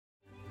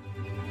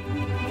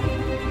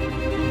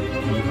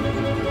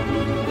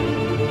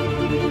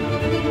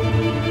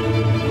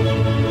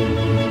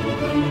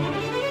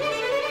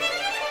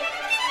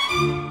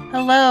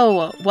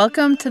Hello,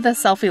 welcome to the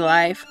Cell-fie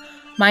Life.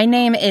 My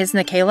name is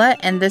Nikayla,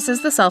 and this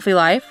is the Cell-fie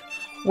Life,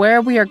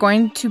 where we are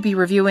going to be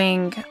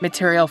reviewing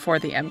material for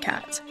the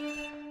MCAT.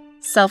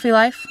 Cell-fie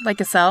life, like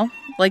a cell,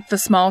 like the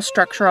small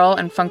structural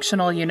and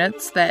functional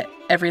units that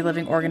every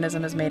living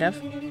organism is made of.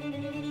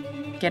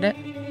 Get it?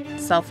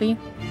 Cell-fie?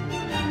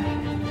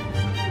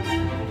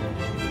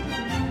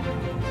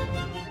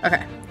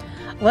 Okay,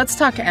 let's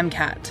talk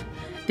MCAT.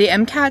 The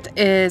MCAT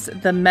is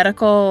the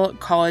medical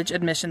college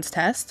admissions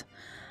test.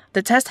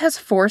 The test has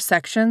 4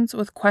 sections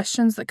with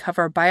questions that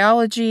cover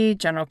biology,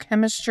 general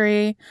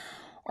chemistry,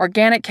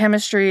 organic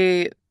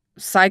chemistry,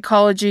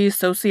 psychology,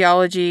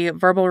 sociology,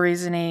 verbal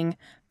reasoning,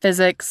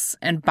 physics,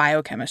 and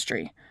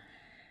biochemistry.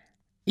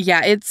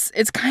 Yeah, it's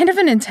kind of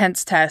an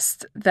intense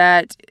test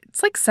that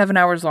it's like 7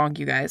 hours long,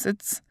 you guys.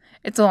 It's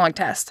a long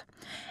test.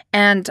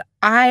 And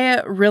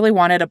I really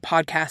wanted a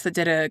podcast that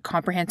did a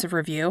comprehensive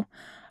review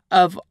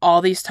of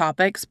all these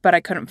topics, but I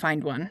couldn't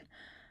find one.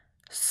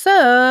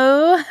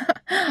 So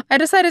I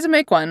decided to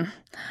make one.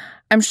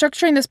 I'm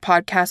structuring this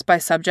podcast by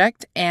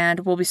subject,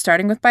 and we'll be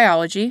starting with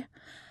biology.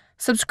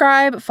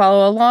 Subscribe,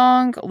 follow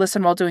along,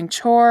 listen while doing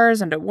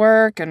chores and at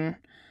work and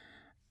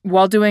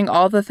while doing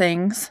all the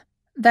things.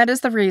 That is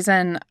the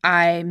reason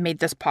I made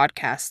this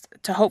podcast,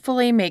 to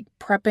hopefully make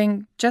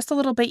prepping just a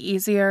little bit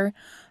easier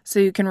so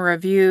you can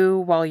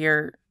review while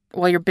you're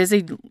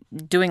busy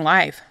doing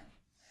life.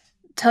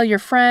 Tell your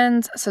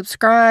friends,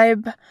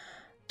 subscribe.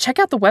 Check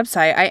out the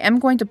website. I am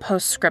going to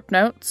post script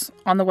notes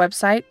on the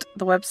website.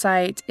 The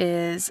website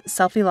is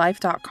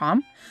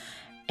cellfielife.com.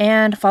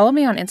 And follow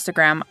me on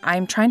Instagram.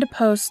 I'm trying to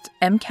post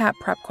MCAT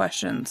prep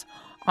questions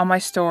on my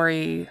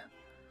story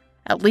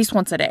at least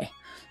once a day.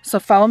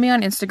 So follow me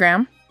on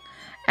Instagram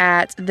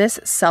at this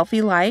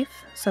Cell-fie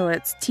Life. So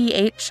it's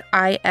THISCELLFIE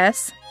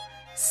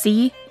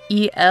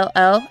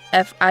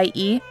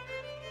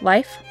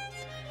Life,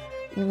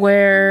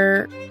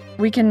 where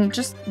we can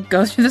just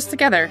go through this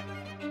together.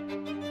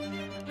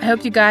 I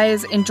hope you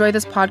guys enjoy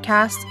this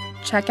podcast.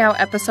 Check out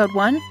episode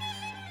 1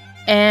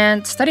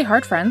 and study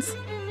hard, friends.